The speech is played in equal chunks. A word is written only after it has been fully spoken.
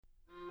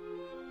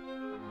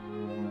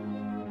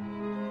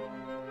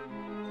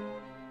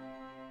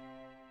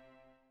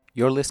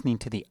You're listening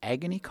to the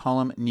Agony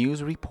Column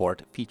News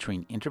Report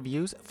featuring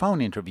interviews, phone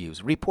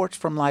interviews, reports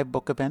from live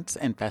book events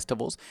and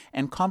festivals,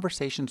 and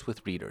conversations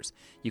with readers.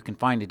 You can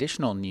find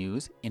additional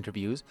news,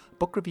 interviews,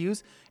 book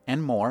reviews,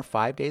 and more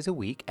 5 days a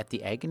week at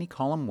the Agony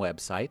Column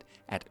website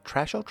at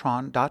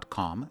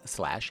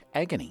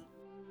trashotron.com/agony.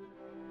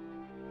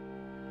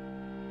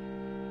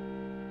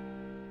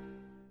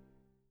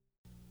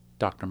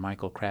 Dr.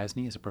 Michael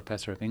Krasny is a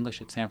professor of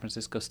English at San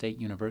Francisco State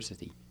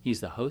University.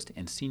 He's the host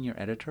and senior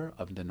editor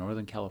of the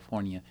Northern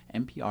California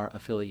NPR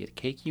affiliate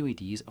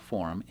KQED's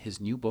Forum.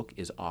 His new book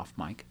is Off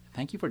Mic.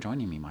 Thank you for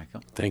joining me,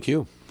 Michael. Thank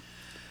you.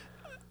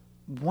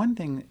 One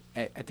thing,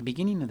 at the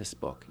beginning of this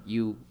book,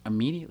 you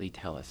immediately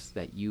tell us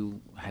that you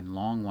had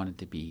long wanted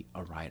to be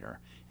a writer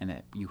and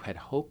that you had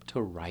hoped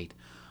to write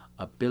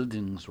a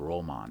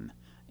Bildungsroman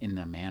in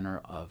the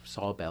manner of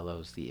Saul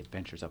Bellows' The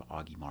Adventures of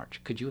Augie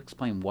March. Could you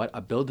explain what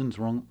a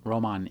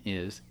Bildungsroman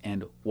is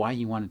and why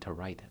you wanted to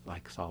write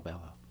like Saul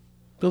Bellows?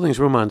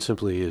 Bildungsroman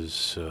simply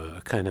is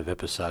a kind of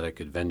episodic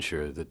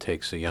adventure that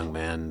takes a young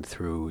man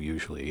through,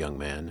 usually a young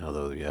man,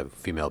 although you have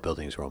female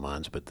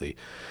Bildungsromans, but the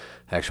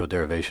actual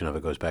derivation of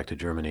it goes back to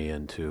Germany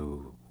and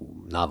to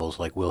novels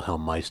like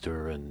Wilhelm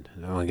Meister, and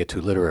I don't want to get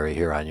too literary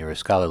here on you or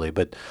scholarly,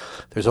 but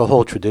there's a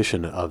whole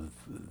tradition of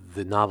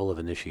the novel of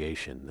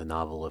initiation, the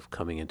novel of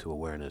coming into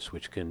awareness,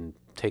 which can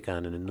take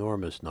on an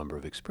enormous number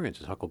of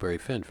experiences. Huckleberry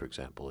Finn, for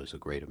example, is a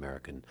great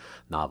American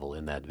novel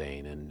in that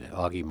vein, and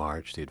Augie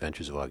March, The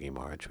Adventures of Augie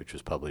March, which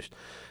was published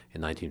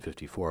in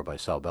 1954 by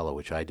Saul Bellow,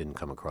 which I didn't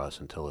come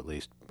across until at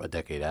least a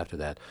decade after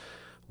that,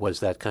 was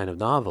that kind of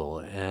novel.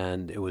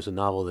 And it was a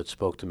novel that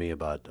spoke to me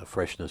about a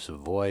freshness of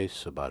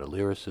voice, about a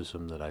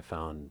lyricism that I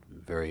found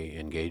very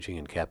engaging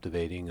and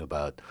captivating,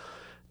 about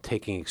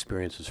taking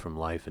experiences from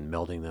life and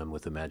melding them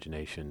with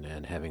imagination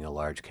and having a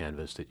large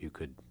canvas that you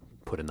could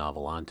put a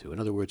novel onto. In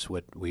other words,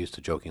 what we used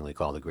to jokingly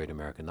call the great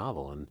American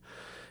novel. And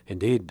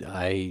indeed,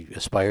 I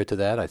aspired to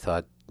that. I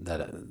thought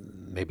that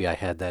maybe I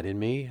had that in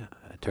me.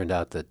 It turned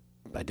out that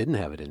I didn't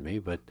have it in me,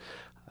 but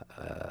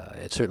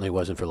it certainly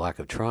wasn't for lack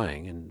of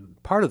trying.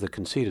 And part of the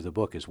conceit of the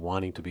book is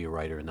wanting to be a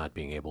writer and not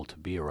being able to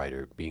be a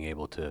writer, being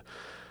able to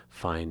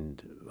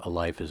find a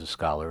life as a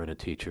scholar and a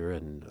teacher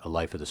and a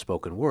life of the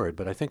spoken word.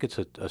 But I think it's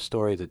a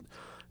story that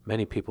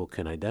many people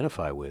can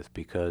identify with,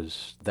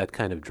 because that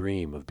kind of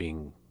dream of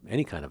being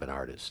any kind of an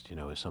artist,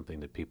 is something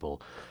that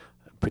people,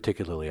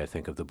 particularly I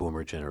think of the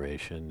boomer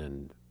generation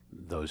and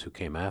those who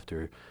came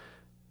after,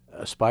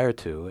 aspire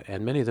to,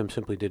 and many of them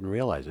simply didn't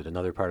realize it.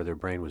 Another part of their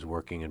brain was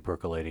working and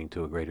percolating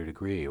to a greater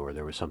degree, or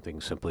there was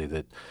something simply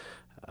that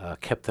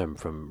kept them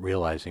from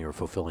realizing or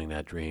fulfilling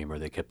that dream, or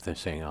they kept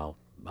saying,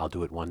 I'll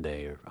do it one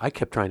day, or I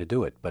kept trying to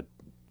do it, but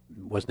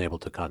wasn't able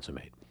to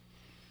consummate.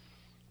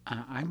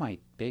 I might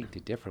beg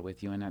to differ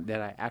with you in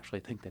that I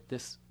actually think that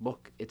this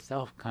book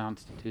itself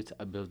constitutes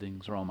a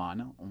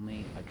Bildungsroman,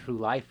 only a true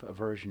life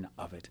version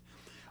of it.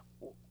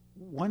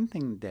 One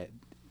thing that,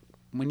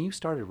 when you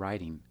started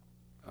writing,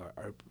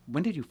 or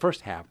when did you first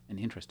have an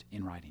interest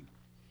in writing?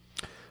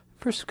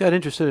 First got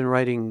interested in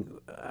writing,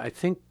 I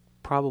think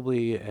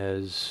probably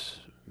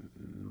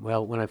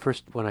well, when I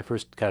first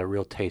got a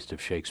real taste of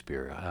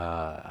Shakespeare.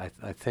 I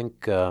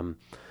think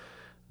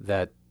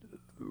that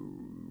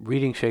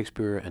reading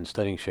Shakespeare and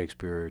studying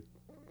Shakespeare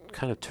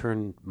kind of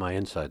turned my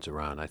insides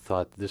around. I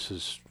thought, this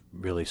is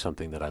really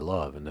something that I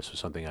love, and this is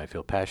something I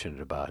feel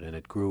passionate about, and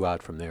it grew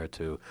out from there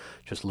to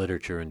just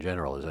literature in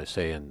general. As I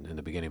say in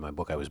the beginning of my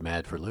book, I was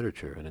mad for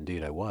literature, and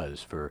indeed I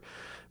was, for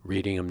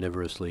reading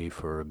omnivorously,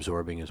 for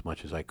absorbing as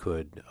much as I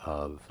could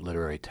of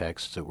literary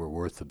texts that were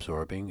worth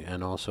absorbing,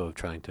 and also of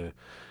trying to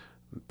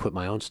put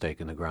my own stake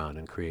in the ground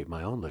and create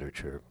my own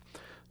literature.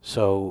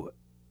 So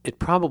it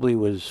probably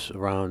was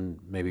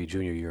around maybe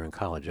junior year in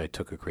college. I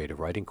took a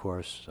creative writing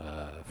course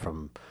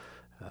from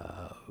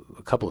a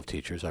couple of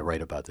teachers. I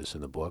write about this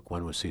in the book.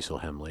 One was Cecil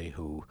Hemley,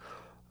 who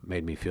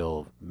made me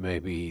feel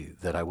maybe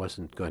that I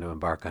wasn't going to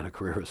embark on a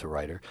career as a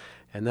writer.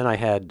 And then I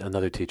had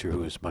another teacher who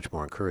was much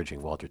more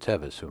encouraging, Walter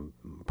Tevis, whom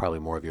probably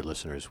more of your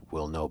listeners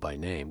will know by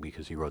name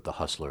because he wrote The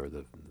Hustler,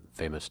 the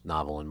famous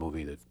novel and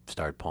movie that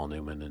starred Paul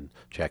Newman and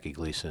Jackie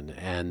Gleason,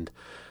 and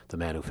The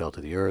Man Who Fell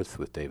to the Earth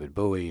with David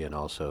Bowie, and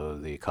also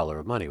The Color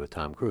of Money with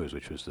Tom Cruise,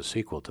 which was the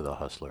sequel to The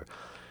Hustler.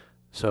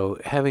 So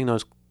having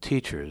those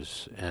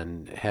teachers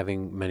and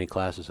having many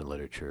classes in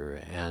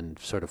literature and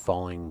sort of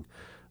falling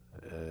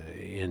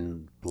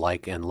in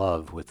like and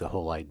love with the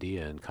whole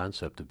idea and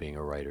concept of being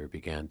a writer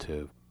began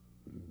to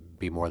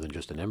be more than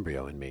just an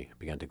embryo in me,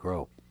 began to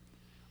grow.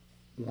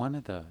 One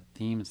of the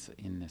themes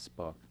in this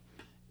book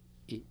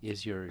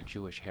is your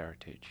Jewish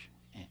heritage.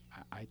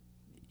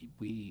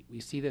 We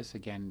see this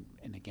again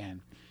and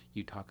again.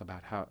 You talk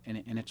about how,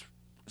 and it's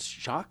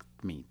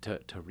shocked me to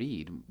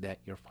read that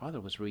your father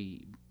was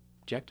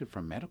rejected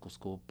from medical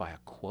school by a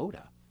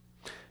quota.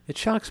 It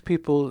shocks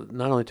people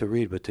not only to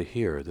read but to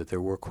hear that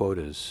there were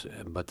quotas,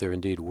 but there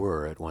indeed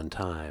were at one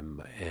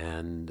time.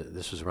 And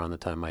this was around the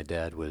time my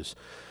dad was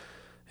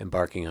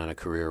embarking on a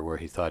career where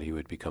he thought he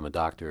would become a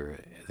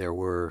doctor. There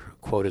were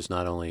quotas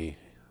not only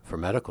for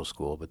medical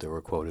school, but there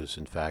were quotas,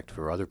 in fact,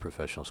 for other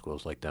professional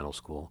schools like dental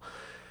school.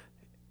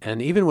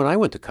 And even when I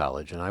went to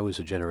college, and I was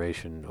a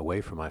generation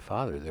away from my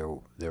father,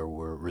 there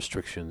were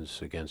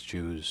restrictions against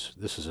Jews.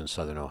 This is in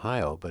southern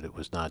Ohio, but it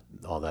was not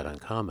all that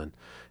uncommon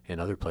in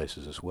other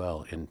places as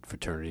well, in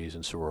fraternities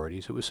and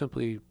sororities. It was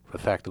simply a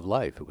fact of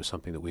life. It was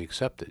something that we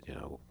accepted.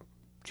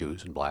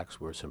 Jews and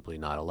blacks were simply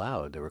not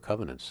allowed. There were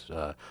covenants,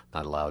 not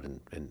allowed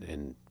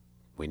in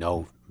we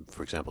know,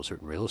 for example,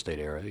 certain real estate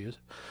areas,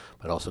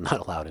 but also not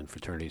allowed in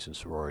fraternities and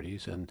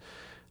sororities. And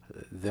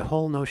the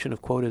whole notion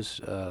of quotas,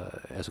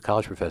 as a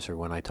college professor,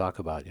 when I talk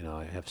about,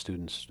 I have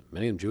students,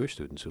 many of them Jewish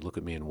students, who look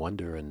at me in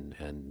wonder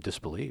and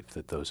disbelief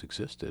that those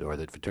existed, or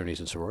that fraternities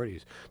and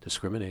sororities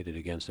discriminated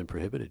against and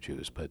prohibited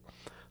Jews. But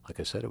like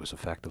I said, it was a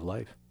fact of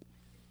life.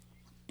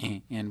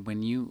 And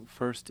when you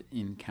first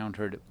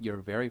encountered your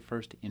very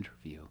first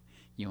interview,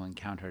 you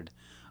encountered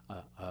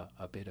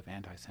a bit of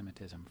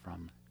anti-Semitism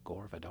from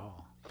Gore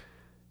Vidal.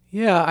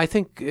 Yeah, I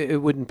think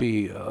it wouldn't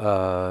be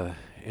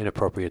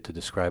inappropriate to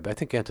describe. I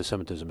think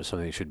anti-Semitism is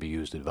something that should be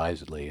used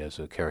advisedly as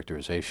a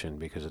characterization,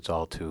 because it's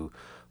all too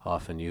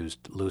often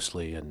used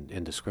loosely and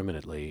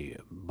indiscriminately.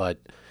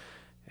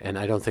 And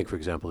I don't think, for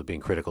example, that being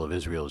critical of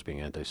Israel is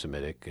being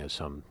anti-Semitic, as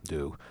some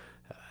do.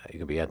 You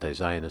can be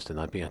anti-Zionist and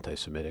not be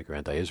anti-Semitic, or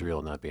anti-Israel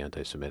and not be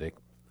anti-Semitic.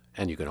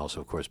 And you can also,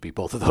 of course, be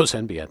both of those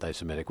and be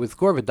anti-Semitic. With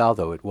Gore Vidal,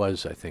 though, it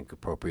was, I think,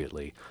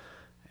 appropriately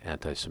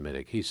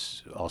anti-Semitic.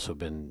 He's also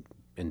been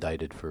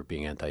indicted for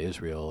being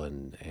anti-Israel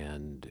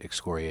and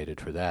excoriated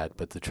for that.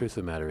 But the truth of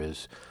the matter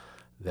is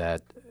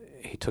that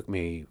he took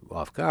me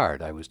off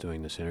guard. I was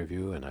doing this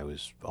interview, and I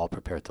was all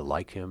prepared to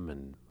like him,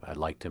 and I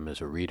liked him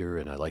as a reader,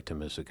 and I liked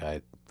him as a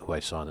guy who I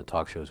saw in the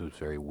talk shows who was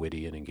very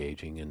witty and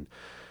engaging, and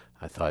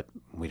I thought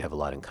we'd have a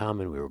lot in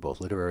common. We were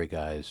both literary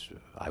guys.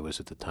 I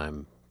was at the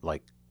time,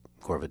 like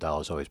Gore Vidal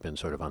has always been,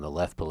 sort of on the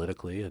left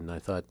politically, and I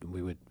thought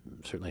we would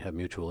certainly have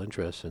mutual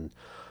interests and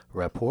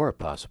rapport,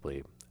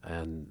 possibly.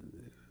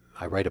 And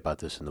I write about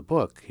this in the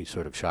book. He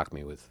sort of shocked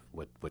me with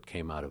what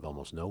came out of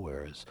almost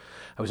nowhere.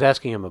 I was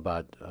asking him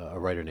about a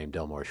writer named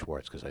Delmore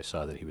Schwartz, because I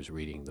saw that he was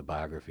reading the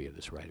biography of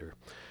this writer,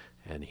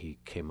 and he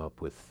came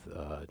up with,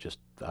 just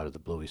out of the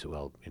blue, he said,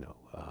 well,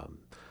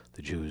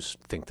 the Jews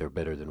think they're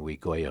better than we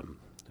Goyim.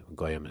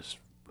 Goyim is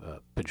a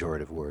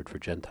pejorative word for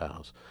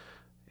Gentiles.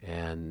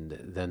 And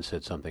then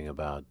said something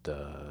about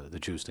the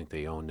Jews think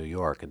they own New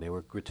York, and they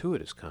were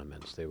gratuitous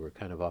comments. They were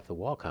kind of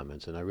off-the-wall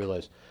comments, and I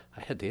realized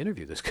I had to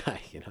interview this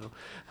guy,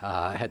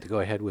 I had to go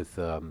ahead with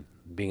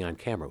being on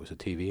camera. It was a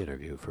TV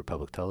interview for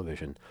public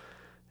television,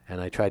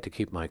 and I tried to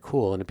keep my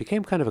cool, and it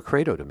became kind of a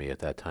credo to me at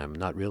that time,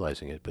 not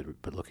realizing it,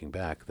 but looking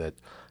back, that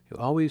you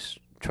always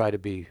try to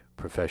be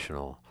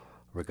professional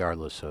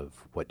regardless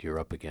of what you're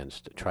up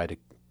against. Try to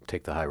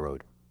take the high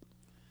road.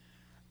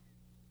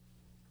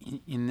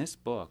 In this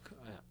book,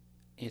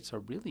 it's a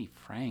really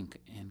frank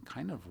and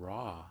kind of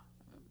raw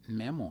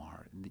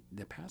memoir.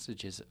 The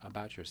passages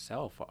about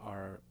yourself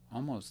are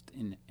almost,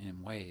 in a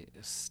way,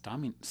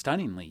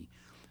 stunningly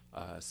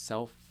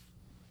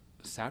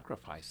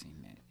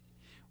self-sacrificing.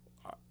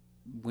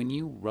 When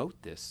you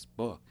wrote this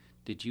book,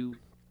 did you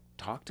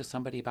talk to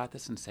somebody about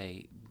this and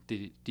say,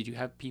 did you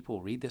have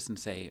people read this and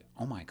say,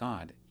 oh my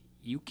God,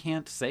 you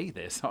can't say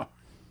this,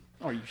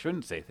 or you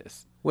shouldn't say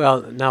this?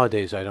 Well,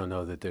 nowadays I don't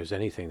know that there's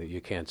anything that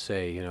you can't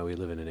say. We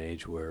live in an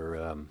age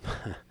where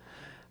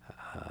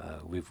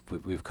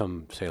we've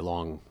come, say, a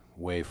long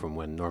way from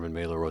when Norman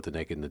Mailer wrote The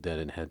Naked and the Dead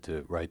and had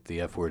to write the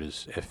F word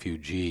as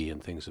F-U-G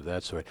and things of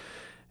that sort.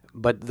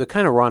 But the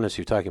kind of rawness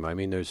you're talking about,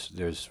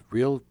 there's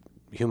real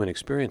human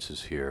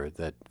experiences here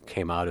that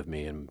came out of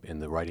me in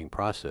the writing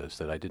process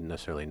that I didn't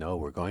necessarily know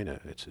were going to.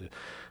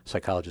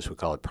 Psychologists would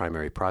call it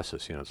primary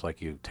process. It's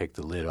like you take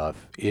the lid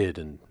off id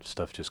and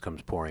stuff just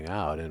comes pouring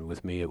out. And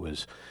with me, it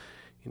was,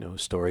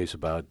 stories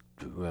about,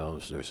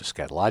 there's a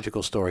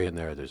scatological story in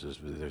there.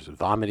 There's a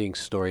vomiting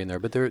story in there,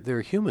 but they're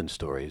human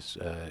stories,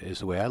 is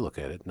the way I look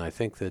at it. And I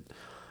think that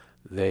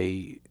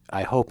they,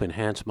 I hope,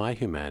 enhance my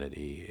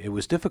humanity. It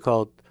was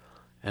difficult,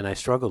 and I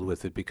struggled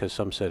with it because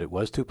some said it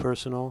was too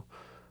personal.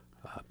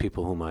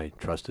 People whom I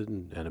trusted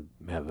and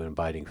have an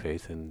abiding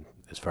faith in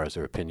as far as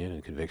their opinion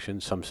and conviction.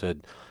 Some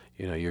said,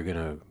 you're going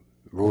to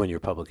ruin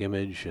your public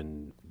image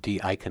and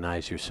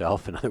de-iconize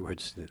yourself. In other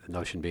words, the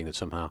notion being that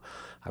somehow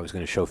I was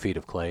going to show feet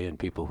of clay and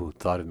people who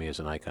thought of me as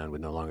an icon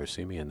would no longer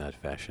see me in that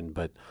fashion.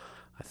 But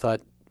I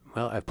thought,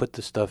 well, I've put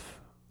this stuff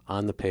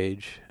on the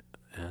page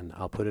and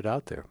I'll put it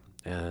out there.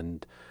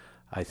 And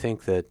I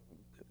think that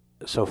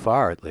so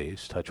far, at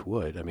least, touch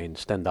wood.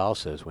 Stendhal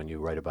says when you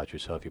write about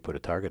yourself, you put a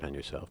target on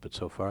yourself. But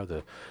so far,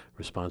 the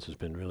response has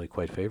been really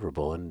quite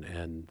favorable.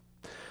 And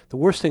the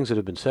worst things that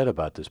have been said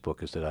about this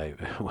book is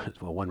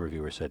that one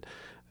reviewer said,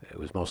 it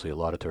was mostly a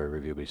laudatory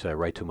review, but he said, I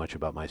write too much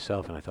about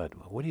myself. And I thought,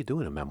 well, what do you do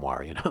in a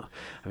memoir,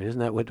 isn't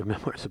that what a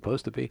memoir is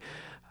supposed to be?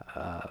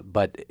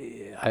 But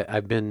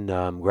I've been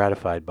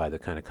gratified by the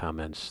kind of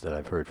comments that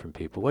I've heard from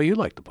people. Well, you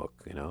like the book,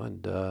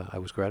 and I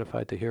was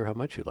gratified to hear how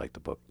much you liked the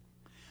book.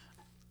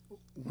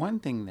 One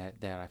thing that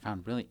I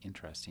found really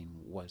interesting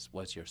was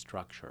your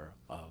structure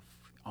of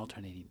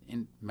alternating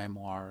in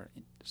memoir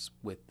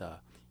with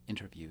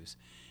interviews.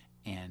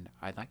 And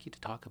I'd like you to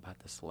talk about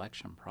the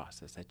selection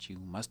process that you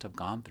must have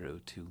gone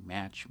through to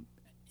match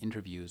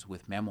interviews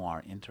with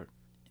memoir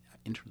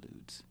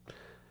interludes.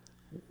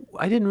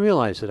 I didn't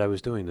realize that I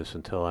was doing this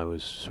until I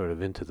was sort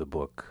of into the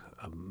book,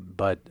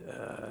 but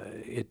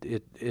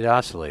it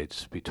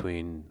oscillates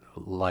between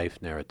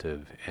life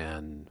narrative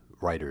and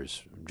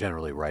writers,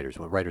 generally writers.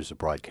 Well, writers is a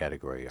broad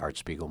category. Art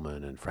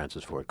Spiegelman and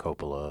Francis Ford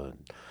Coppola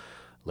and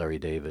Larry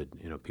David,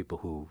 people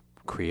who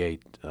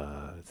create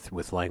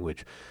with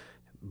language.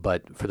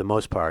 But for the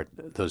most part,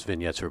 those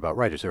vignettes are about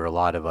writers. There are a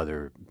lot of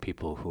other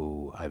people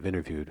who I've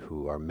interviewed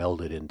who are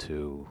melded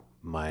into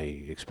my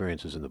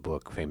experiences in the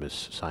book,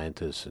 famous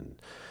scientists and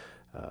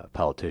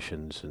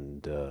politicians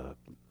and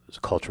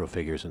cultural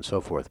figures and so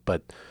forth.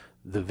 But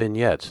the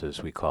vignettes,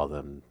 as we call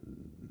them,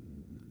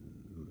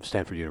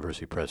 Stanford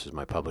University Press is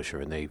my publisher,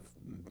 and they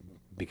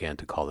began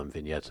to call them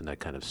vignettes, and that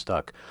kind of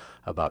stuck,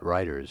 about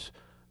writers,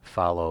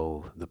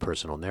 follow the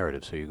personal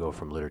narrative. So you go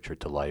from literature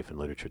to life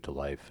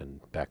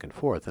and back and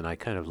forth. And I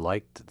kind of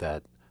liked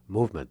that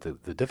movement.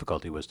 The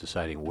difficulty was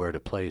deciding where to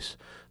place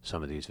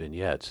some of these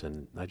vignettes.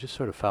 And I just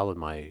sort of followed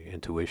my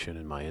intuition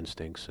and my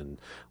instincts and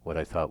what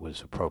I thought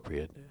was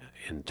appropriate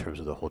in terms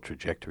of the whole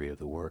trajectory of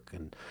the work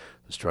and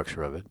the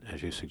structure of it,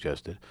 as you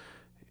suggested.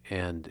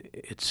 And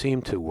it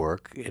seemed to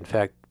work. In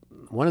fact,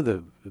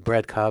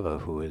 Brad Cava,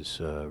 who is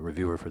a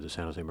reviewer for the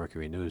San Jose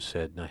Mercury News,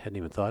 said, and I hadn't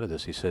even thought of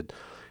this, he said,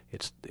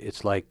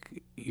 it's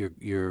like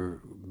you're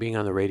being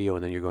on the radio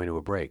and then you're going to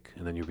a break,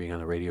 and then you're being on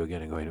the radio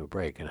again and going to a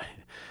break. And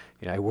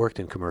I worked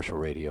in commercial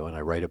radio, and I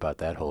write about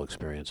that whole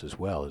experience as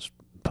well as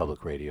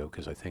public radio,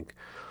 because I think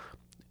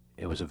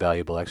it was a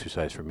valuable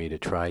exercise for me to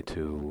try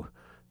to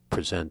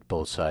present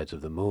both sides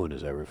of the moon,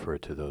 as I refer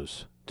to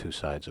those two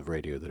sides of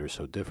radio that are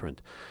so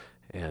different,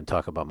 and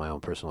talk about my own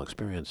personal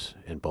experience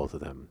in both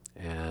of them.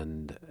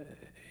 And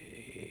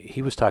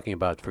he was talking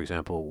about, for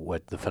example,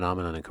 what the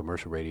phenomenon in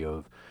commercial radio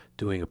of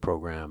doing a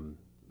program,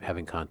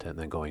 having content, and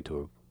then going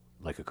to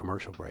a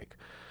commercial break.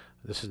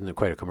 This isn't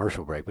quite a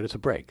commercial break, but it's a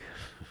break.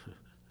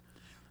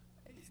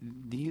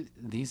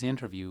 These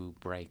interview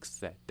breaks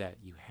that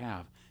you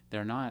have,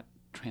 they're not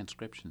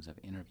transcriptions of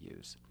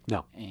interviews.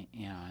 No.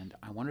 And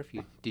I wonder if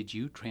did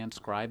you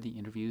transcribe the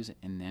interviews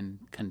and then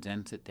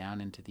condense it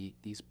down into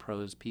these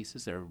prose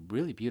pieces? They're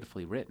really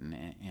beautifully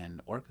written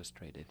and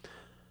orchestrated.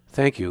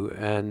 Thank you.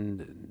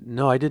 And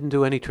no, I didn't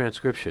do any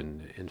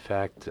transcription. In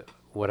fact,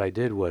 what I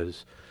did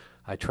was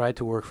I tried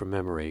to work from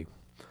memory,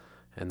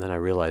 and then I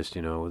realized,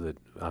 that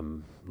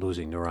I'm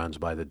losing neurons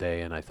by the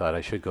day, and I thought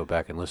I should go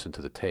back and listen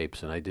to the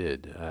tapes, and I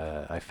did.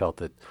 I felt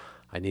that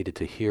I needed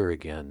to hear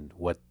again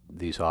what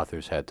these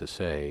authors had to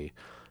say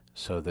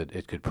so that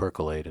it could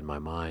percolate in my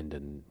mind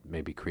and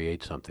maybe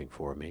create something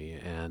for me.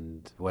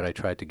 And what I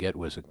tried to get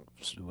was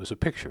a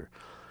picture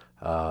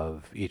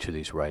of each of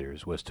these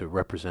writers, was to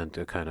represent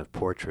a kind of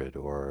portrait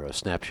or a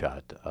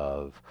snapshot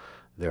of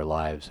their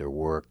lives, their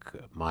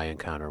work, my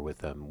encounter with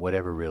them,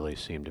 whatever really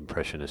seemed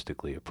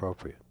impressionistically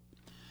appropriate.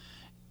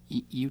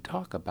 You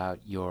talk about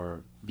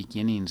your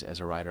beginnings as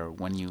a writer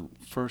when you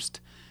first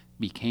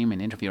became an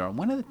interviewer.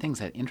 One of the things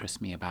that interests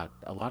me about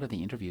a lot of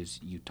the interviews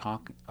you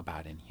talk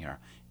about in here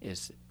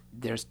is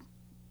there's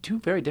two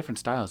very different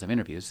styles of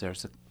interviews.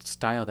 There's a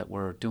style that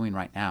we're doing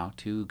right now,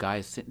 two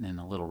guys sitting in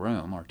a little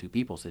room or two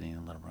people sitting in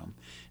a little room.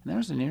 And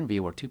there's an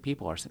interview where two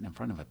people are sitting in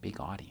front of a big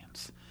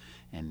audience.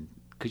 And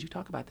could you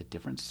talk about the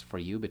difference for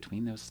you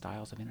between those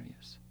styles of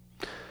interviews?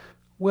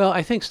 Well,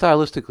 I think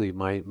stylistically,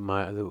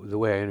 the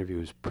way I interview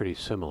is pretty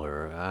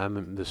similar.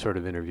 I'm the sort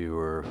of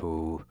interviewer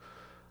who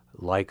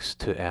likes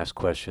to ask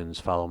questions,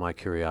 follow my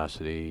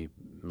curiosity,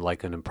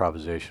 like an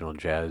improvisational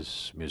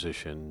jazz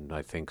musician,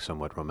 I think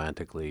somewhat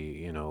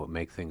romantically,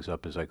 make things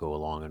up as I go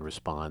along and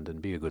respond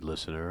and be a good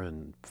listener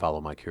and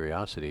follow my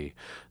curiosity,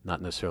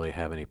 not necessarily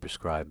have any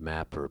prescribed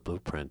map or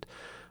blueprint,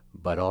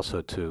 but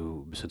also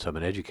to, since I'm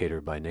an educator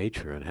by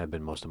nature and have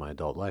been most of my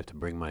adult life, to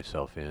bring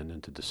myself in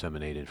and to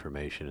disseminate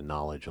information and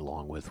knowledge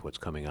along with what's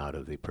coming out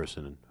of the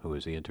person who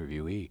is the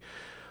interviewee.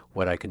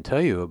 What I can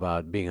tell you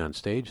about being on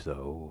stage,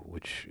 though,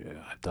 which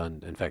I've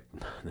done, in fact,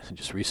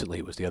 just recently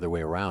it was the other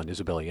way around.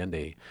 Isabel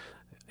Allende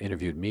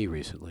interviewed me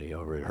recently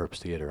over at Herbst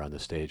Theater on the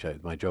stage.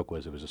 My joke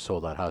was it was a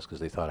sold-out house because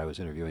they thought I was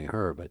interviewing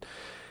her, but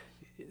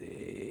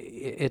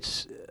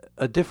it's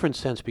a different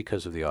sense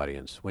because of the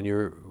audience. When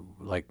you're,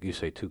 like you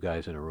say, two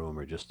guys in a room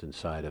or just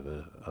inside of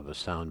a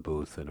sound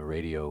booth in a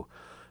radio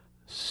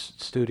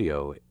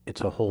studio,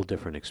 it's a whole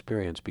different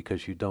experience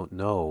because you don't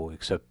know,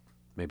 except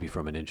maybe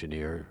from an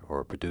engineer or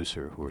a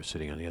producer who are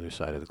sitting on the other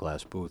side of the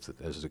glass booth,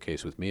 as is the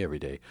case with me every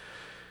day,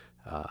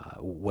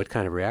 what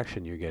kind of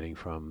reaction you're getting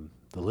from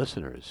the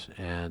listeners.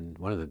 And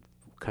one of the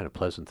kind of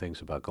pleasant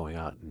things about going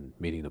out and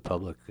meeting the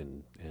public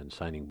and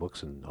signing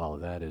books and all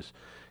of that is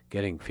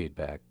getting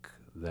feedback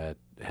that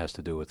has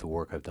to do with the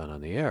work I've done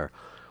on the air.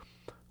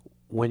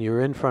 When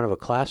you're in front of a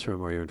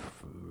classroom or you're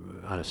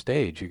on a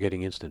stage, you're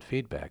getting instant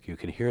feedback. You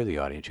can hear the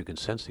audience, you can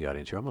sense the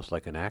audience. You're almost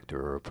like an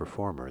actor or a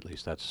performer. At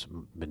least that's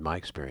been my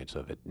experience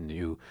of it. And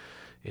you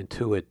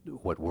intuit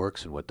what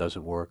works and what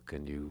doesn't work,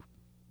 and you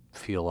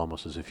feel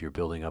almost as if you're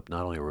building up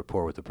not only a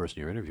rapport with the person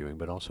you're interviewing,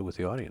 but also with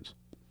the audience.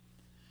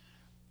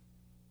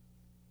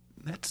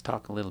 Let's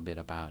talk a little bit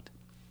about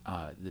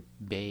the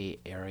Bay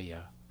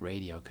Area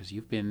radio, because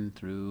you've been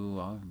through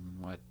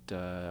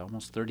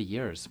almost 30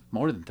 years,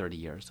 more than 30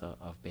 years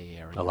of Bay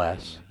Area.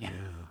 Alas, radio.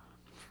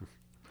 yeah.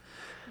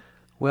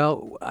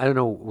 Well, I don't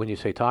know, when you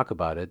say talk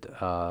about it,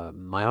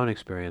 my own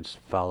experience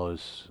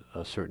follows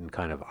a certain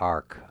kind of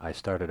arc. I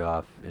started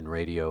off in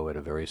radio at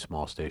a very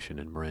small station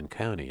in Marin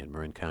County, and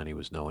Marin County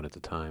was known at the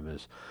time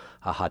as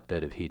a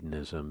hotbed of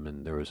hedonism,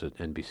 and there was an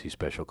NBC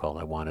special called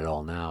I Want It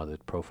All Now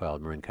that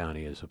profiled Marin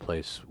County as a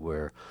place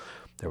where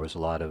there was a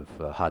lot of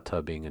hot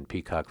tubbing and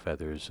peacock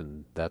feathers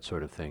and that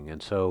sort of thing.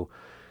 And so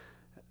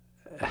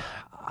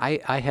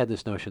I had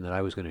this notion that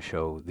I was going to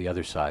show the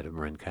other side of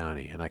Marin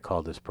County, and I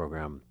called this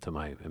program, to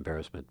my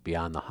embarrassment,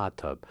 Beyond the Hot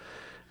Tub.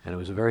 And it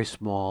was a very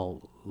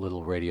small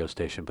little radio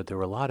station, but there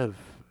were a lot of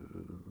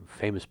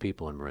famous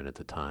people in Marin at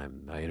the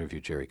time. I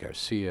interviewed Jerry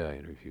Garcia, I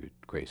interviewed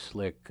Grace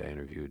Slick, I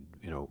interviewed,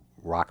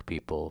 rock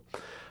people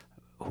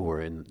who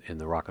were in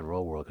the rock and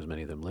roll world, because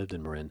many of them lived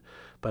in Marin,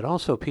 but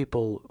also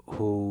people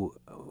who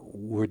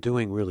were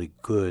doing really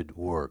good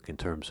work in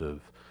terms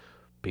of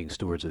being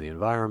stewards of the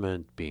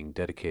environment, being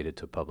dedicated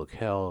to public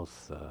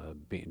health,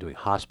 doing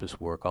hospice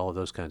work, all of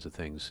those kinds of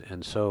things.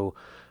 And so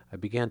I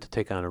began to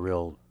take on a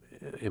real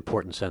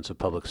important sense of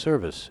public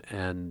service.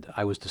 And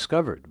I was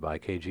discovered by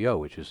KGO,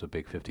 which is a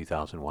big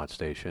 50,000 watt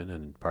station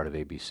and part of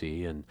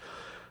ABC, and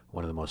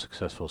one of the most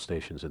successful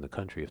stations in the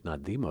country, if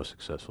not the most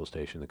successful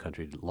station in the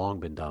country, long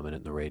been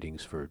dominant in the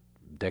ratings for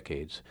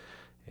decades.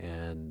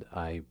 And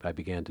I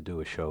began to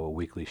do a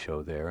weekly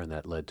show there, and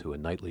that led to a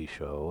nightly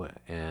show.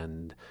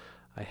 And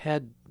I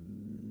had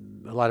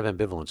a lot of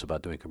ambivalence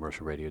about doing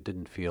commercial radio. It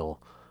didn't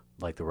feel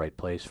like the right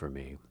place for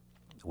me,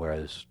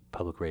 whereas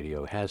public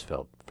radio has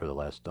felt for the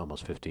last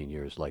almost 15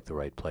 years like the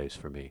right place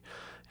for me.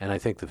 And I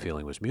think the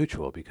feeling was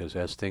mutual, because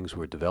as things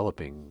were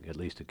developing, at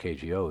least at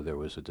KGO, there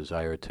was a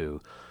desire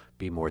to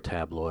be more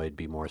tabloid,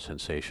 be more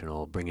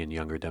sensational, bring in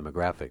younger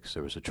demographics.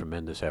 There was a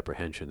tremendous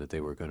apprehension that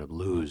they were going to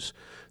lose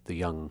the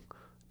young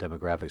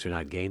demographics, or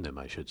not gain them,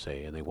 I should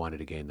say, and they wanted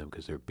to gain them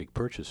because they're big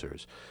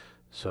purchasers.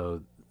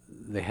 So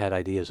they had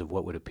ideas of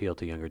what would appeal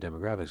to younger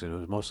demographics, and it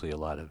was mostly a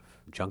lot of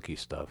junky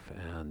stuff.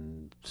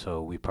 And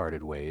so we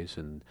parted ways,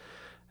 and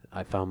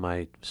I found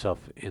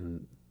myself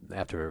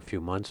after a few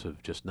months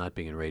of just not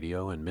being in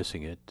radio and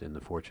missing it, in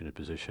the fortunate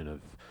position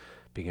of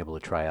being able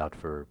to try out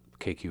for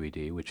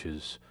KQED, which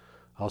is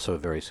also a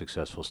very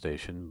successful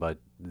station, but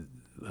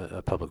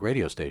a public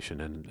radio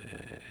station, and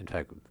in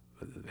fact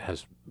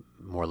has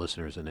more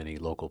listeners than any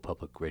local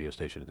public radio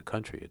station in the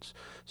country.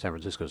 San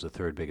Francisco's the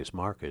third biggest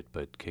market,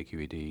 but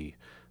KQED,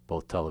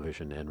 both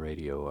television and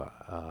radio,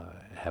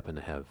 happen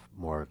to have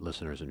more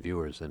listeners and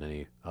viewers than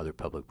any other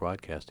public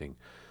broadcasting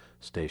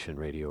station,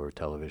 radio or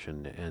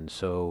television. And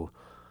so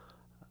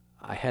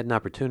I had an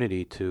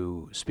opportunity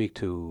to speak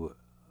to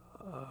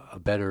a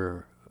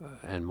better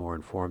and more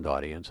informed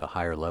audience, a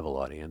higher level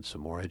audience, a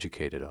more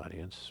educated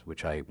audience,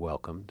 which I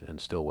welcomed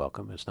and still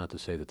welcome. It's not to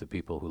say that the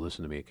people who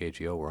listened to me at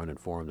KGO were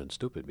uninformed and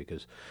stupid,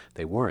 because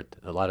they weren't.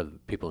 A lot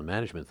of people in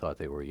management thought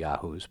they were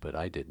yahoos, but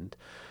I didn't.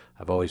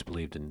 I've always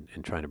believed in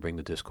trying to bring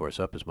the discourse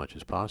up as much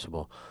as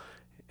possible.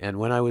 And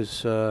when I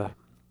was at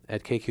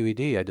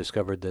KQED, I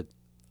discovered that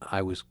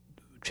I was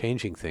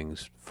changing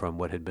things from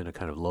what had been a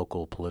kind of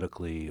local,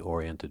 politically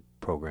oriented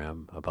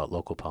program about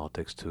local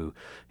politics to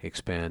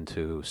expand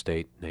to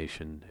state,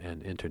 nation,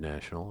 and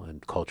international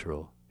and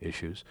cultural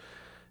issues.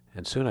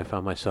 And soon I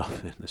found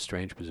myself in the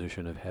strange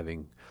position of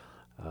having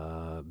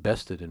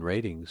bested in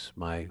ratings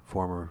my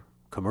former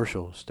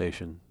commercial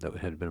station that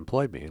had been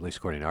employed me, at least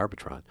according to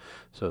Arbitron.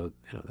 So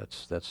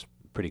that's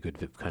pretty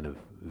good kind of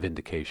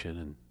vindication,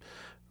 and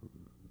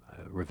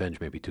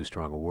revenge may be too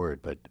strong a word,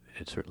 but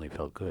it certainly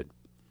felt good.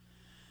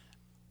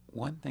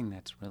 One thing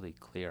that's really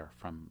clear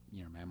from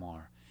your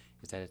memoir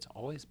is that it's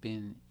always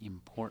been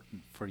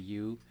important for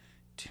you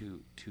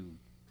to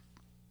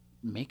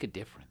make a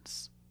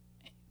difference.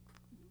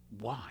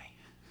 Why?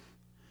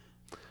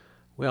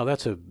 Well,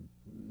 that's a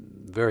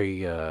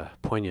very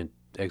poignant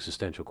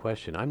existential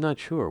question. I'm not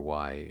sure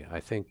why. I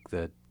think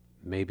that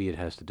maybe it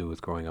has to do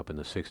with growing up in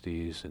the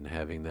 60s and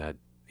having that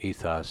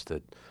ethos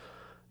that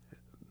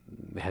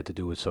had to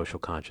do with social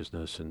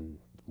consciousness and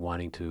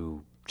wanting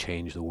to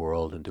change the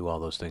world and do all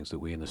those things that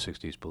we in the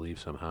 60s believed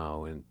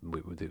somehow. And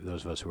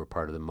those of us who were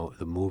part of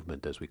the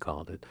movement, as we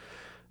called it,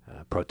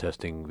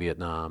 protesting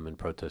Vietnam and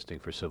protesting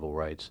for civil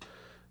rights,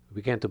 we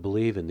began to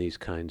believe in these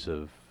kinds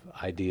of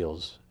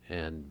ideals.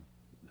 And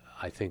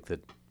I think that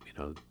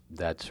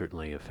that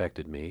certainly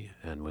affected me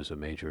and was a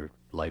major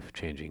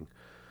life-changing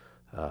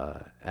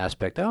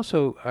aspect.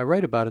 I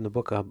write about in the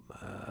book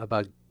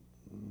about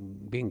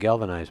being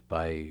galvanized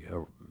by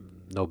a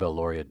Nobel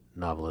laureate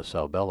novelist,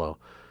 Sal Bellow,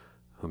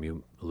 whom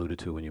you alluded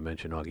to when you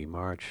mentioned Augie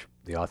March,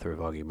 the author of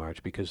Augie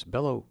March, because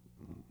Bellow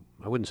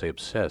I wouldn't say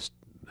obsessed,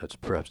 that's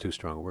perhaps too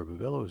strong a word, but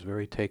Bella was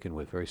very taken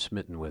with, very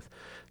smitten with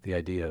the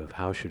idea of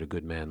how should a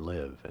good man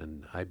live.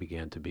 And I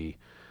began to be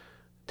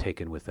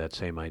taken with that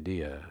same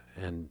idea.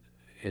 And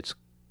it's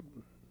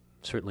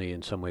certainly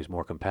in some ways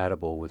more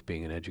compatible with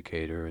being an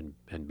educator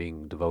and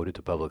being devoted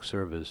to public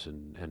service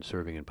and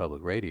serving in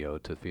public radio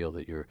to feel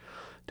that you're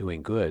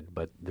doing good.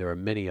 But there are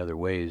many other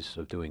ways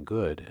of doing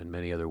good and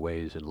many other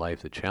ways in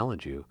life that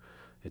challenge you,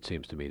 it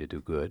seems to me, to do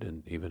good.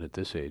 And even at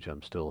this age,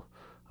 I'm still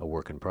a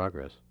work in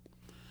progress.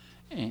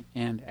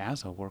 And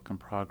as a work in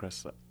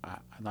progress, I'd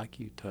like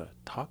you to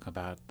talk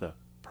about the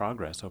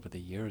progress over the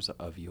years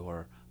of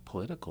your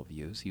political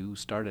views. You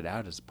started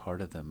out as part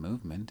of the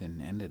movement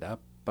and ended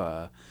up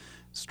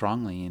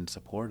strongly in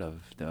support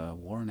of the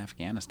war in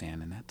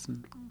Afghanistan, and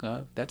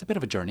that's a bit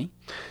of a journey.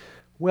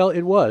 Well,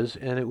 it was,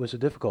 and it was a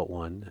difficult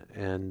one.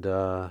 And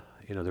there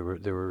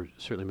were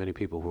certainly many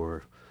people who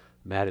were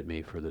mad at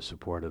me for the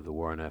support of the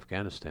war in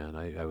Afghanistan.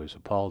 I was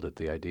appalled at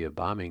the idea of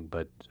bombing,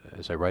 but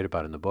as I write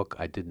about in the book,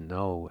 I didn't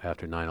know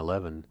after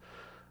 9/11,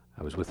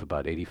 I was with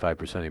about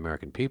 85% of the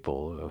American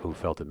people who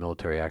felt that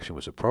military action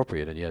was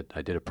appropriate, and yet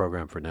I did a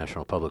program for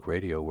National Public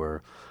Radio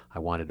where I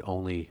wanted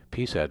only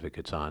peace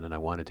advocates on, and I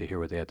wanted to hear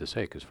what they had to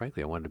say, because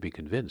frankly, I wanted to be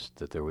convinced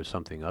that there was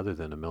something other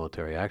than a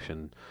military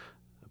action,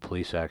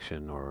 police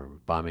action, or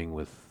bombing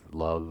with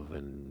love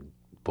and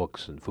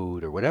books and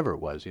food or whatever it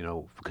was,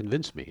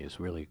 convinced me is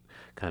really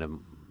kind of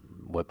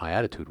what my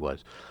attitude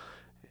was.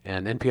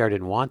 And NPR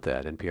didn't want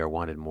that. NPR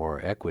wanted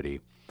more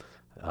equity.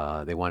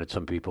 They wanted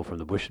some people from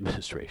the Bush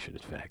administration,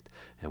 in fact,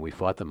 and we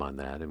fought them on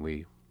that, and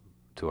we,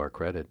 to our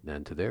credit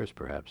and to theirs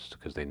perhaps,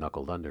 because they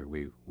knuckled under,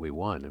 we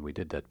won, and we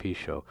did that peace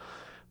show.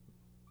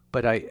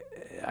 But I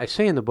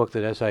say in the book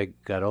that as I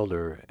got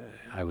older,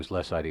 I was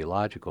less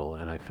ideological,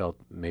 and I felt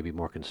maybe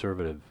more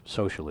conservative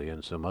socially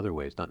in some other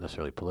ways, not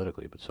necessarily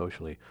politically, but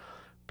socially,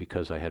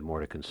 because I had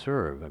more to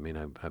conserve. I mean,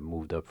 I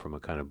moved up from a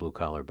kind of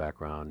blue-collar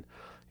background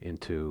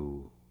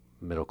into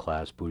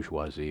middle-class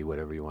bourgeoisie,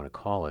 whatever you want to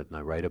call it, and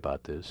I write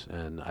about this,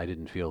 and I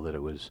didn't feel that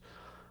it was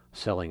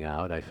selling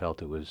out. I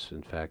felt it was,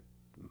 in fact,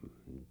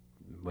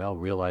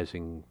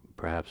 realizing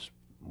perhaps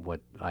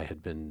what I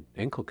had been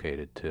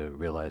inculcated to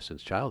realize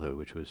since childhood,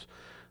 which was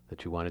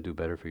that you want to do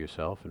better for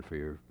yourself and for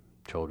your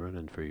children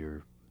and for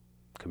your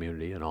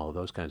community and all of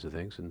those kinds of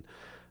things. And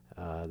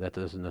that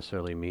doesn't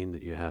necessarily mean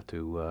that you have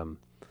to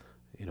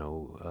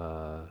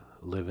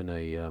live in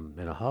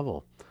a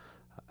hovel,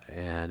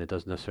 and it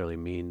doesn't necessarily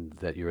mean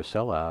that you're a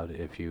sellout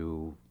if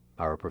you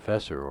are a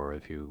professor or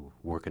if you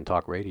work in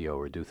talk radio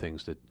or do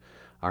things that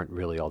aren't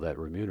really all that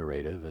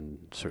remunerative, and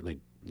certainly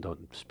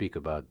don't speak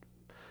about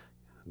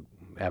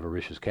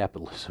avaricious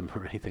capitalism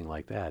or anything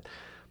like that.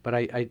 But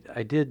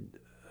I did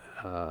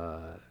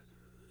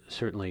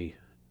certainly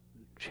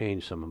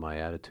change some of my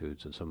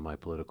attitudes and some of my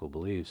political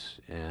beliefs,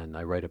 and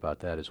I write about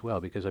that as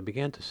well because I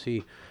began to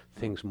see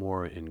things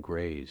more in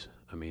grays.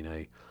 I mean,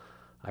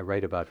 I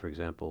write about, for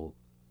example,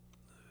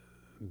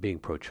 being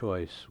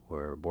pro-choice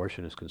where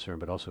abortion is concerned,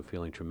 but also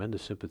feeling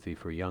tremendous sympathy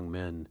for young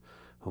men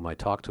whom I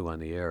talked to on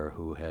the air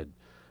who had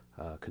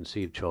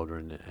conceived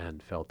children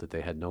and felt that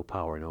they had no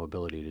power, no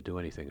ability to do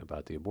anything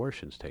about the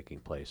abortions taking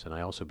place. And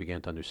I also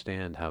began to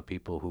understand how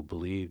people who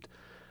believed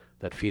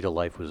that fetal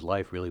life was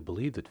life really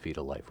believed that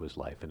fetal life was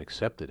life and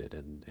accepted it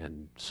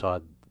and saw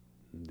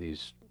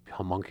these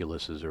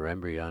homunculuses or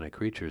embryonic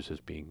creatures as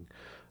being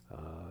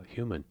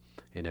human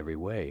in every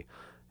way.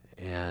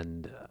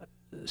 And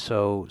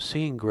so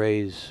seeing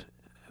grays,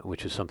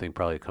 which is something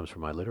probably that comes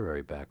from my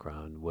literary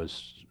background,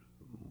 was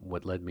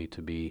what led me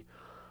to be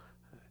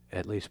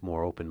at least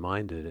more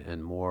open-minded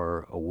and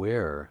more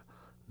aware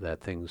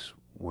that things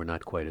were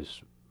not quite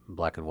as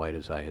black and white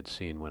as I had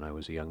seen when I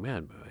was a young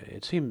man.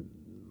 It seemed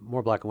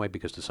more black and white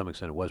because to some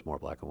extent it was more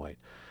black and white.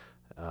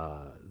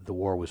 The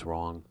war was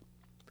wrong,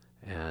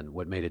 and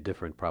what made it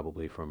different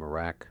probably from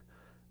Iraq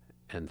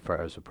and as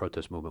far as the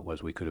protest movement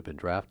was, we could have been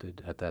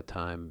drafted at that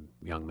time.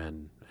 Young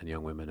men and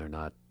young women are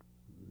not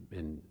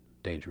in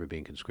danger of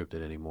being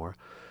conscripted anymore.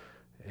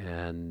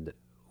 And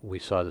we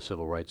saw the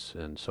civil rights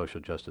and social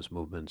justice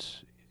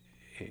movements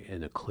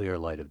in a clear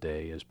light of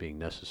day as being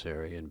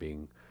necessary and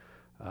being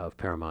of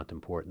paramount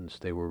importance.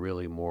 They were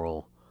really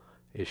moral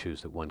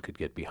issues that one could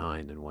get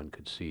behind and one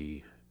could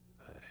see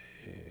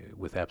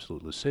with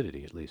absolute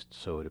lucidity, at least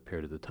so it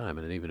appeared at the time,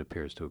 and it even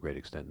appears to a great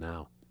extent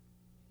now.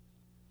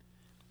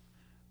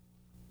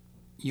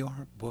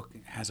 Your book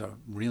has a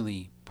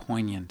really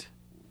poignant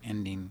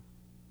ending,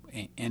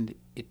 and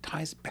it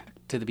ties back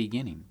to the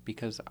beginning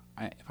because,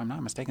 if I'm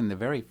not mistaken, the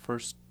very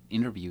first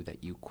interview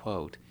that you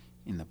quote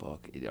in the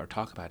book, or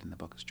talk about in the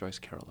book, is Joyce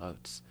Carol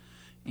Oates.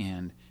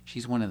 And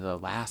she's one of the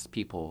last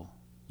people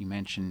you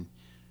mention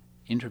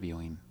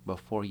interviewing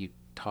before you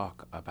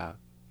talk about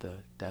the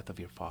death of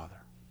your father.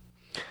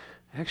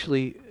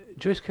 Actually,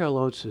 Joyce Carol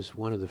Oates is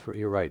one of the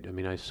you're right. I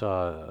mean, I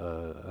saw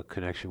a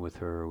connection with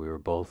her. We were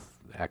both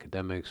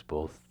academics,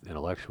 both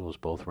intellectuals,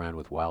 both ran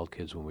with Wild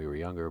Kids when we were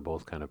younger,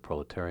 both kind of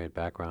proletariat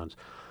backgrounds.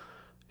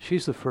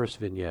 She's the first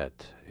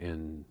vignette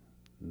in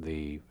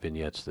the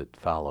vignettes that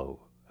follow.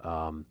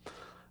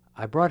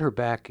 I brought her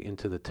back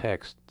into the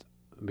text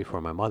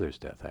before my mother's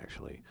death,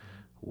 actually.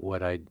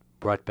 What I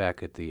brought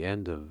back at the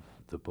end of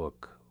the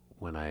book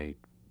when I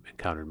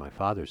encountered my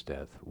father's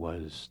death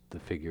was the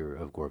figure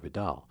of Gore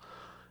Vidal.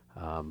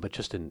 But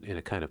just in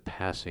a kind of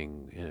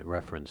passing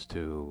reference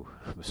to,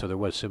 so there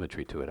was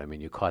symmetry to it. I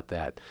mean, you caught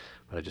that,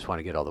 but I just want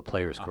to get all the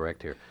players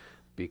correct here.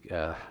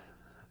 As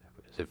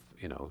if,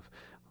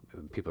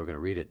 people are going to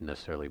read it and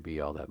necessarily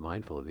be all that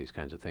mindful of these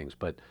kinds of things.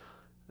 But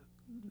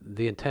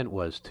the intent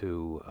was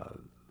to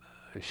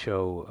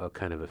show a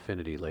kind of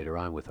affinity later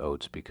on with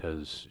Oates,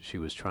 because she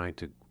was trying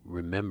to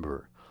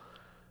remember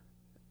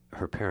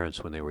her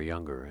parents when they were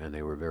younger, and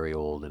they were very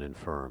old and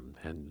infirm,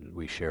 and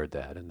we shared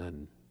that. And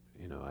then,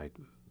 I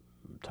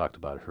talked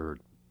about her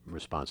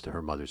response to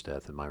her mother's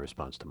death and my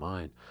response to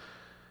mine.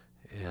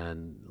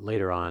 And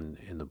later on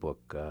in the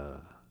book,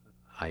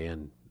 I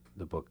end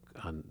the book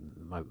on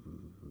my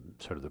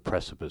sort of the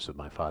precipice of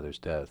my father's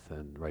death,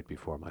 and right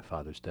before my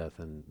father's death,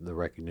 and the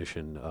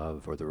recognition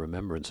of, or the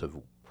remembrance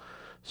of,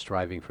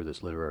 striving for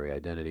this literary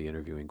identity,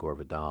 interviewing Gore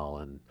Vidal,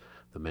 and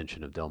the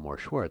mention of Delmore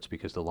Schwartz,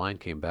 because the line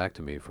came back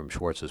to me from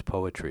Schwartz's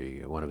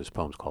poetry, one of his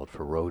poems called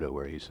For Rhoda,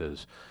 where he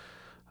says,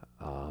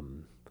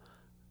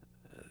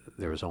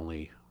 there is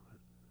only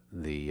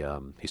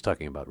he's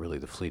talking about really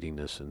the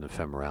fleetingness and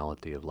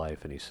ephemerality of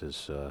life, and he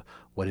says,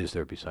 what is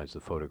there besides the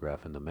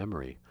photograph and the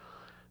memory?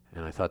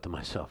 And I thought to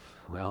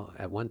myself, well,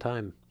 at one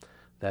time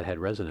that had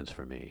resonance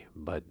for me,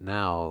 but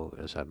now,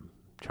 as I'm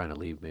trying to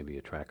leave maybe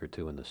a track or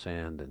two in the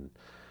sand and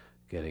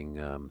getting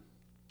a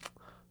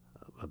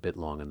bit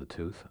long in the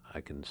tooth, I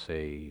can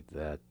say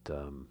that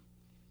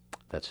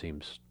that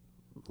seems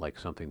like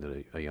something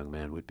that a young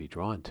man would be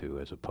drawn to,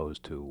 as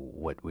opposed to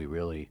what we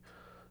really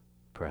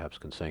perhaps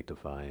can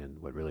sanctify and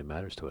what really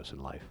matters to us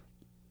in life.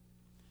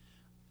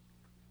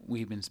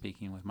 We've been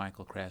speaking with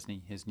Michael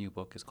Krasny. His new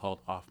book is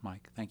called Off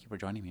Mic. Thank you for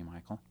joining me,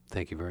 Michael.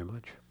 Thank you very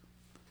much.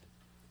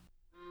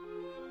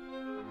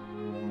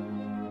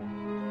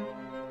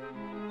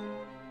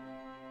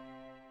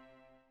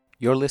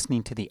 You're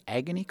listening to the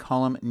Agony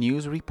Column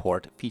News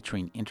Report,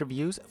 featuring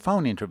interviews,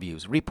 phone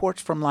interviews, reports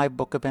from live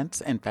book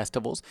events and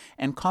festivals,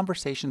 and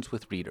conversations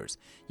with readers.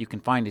 You can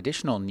find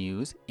additional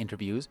news,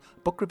 interviews,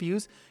 book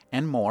reviews,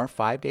 and more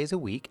 5 days a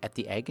week at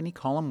the Agony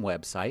Column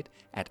website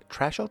at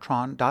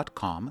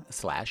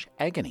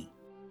trashotron.com/agony.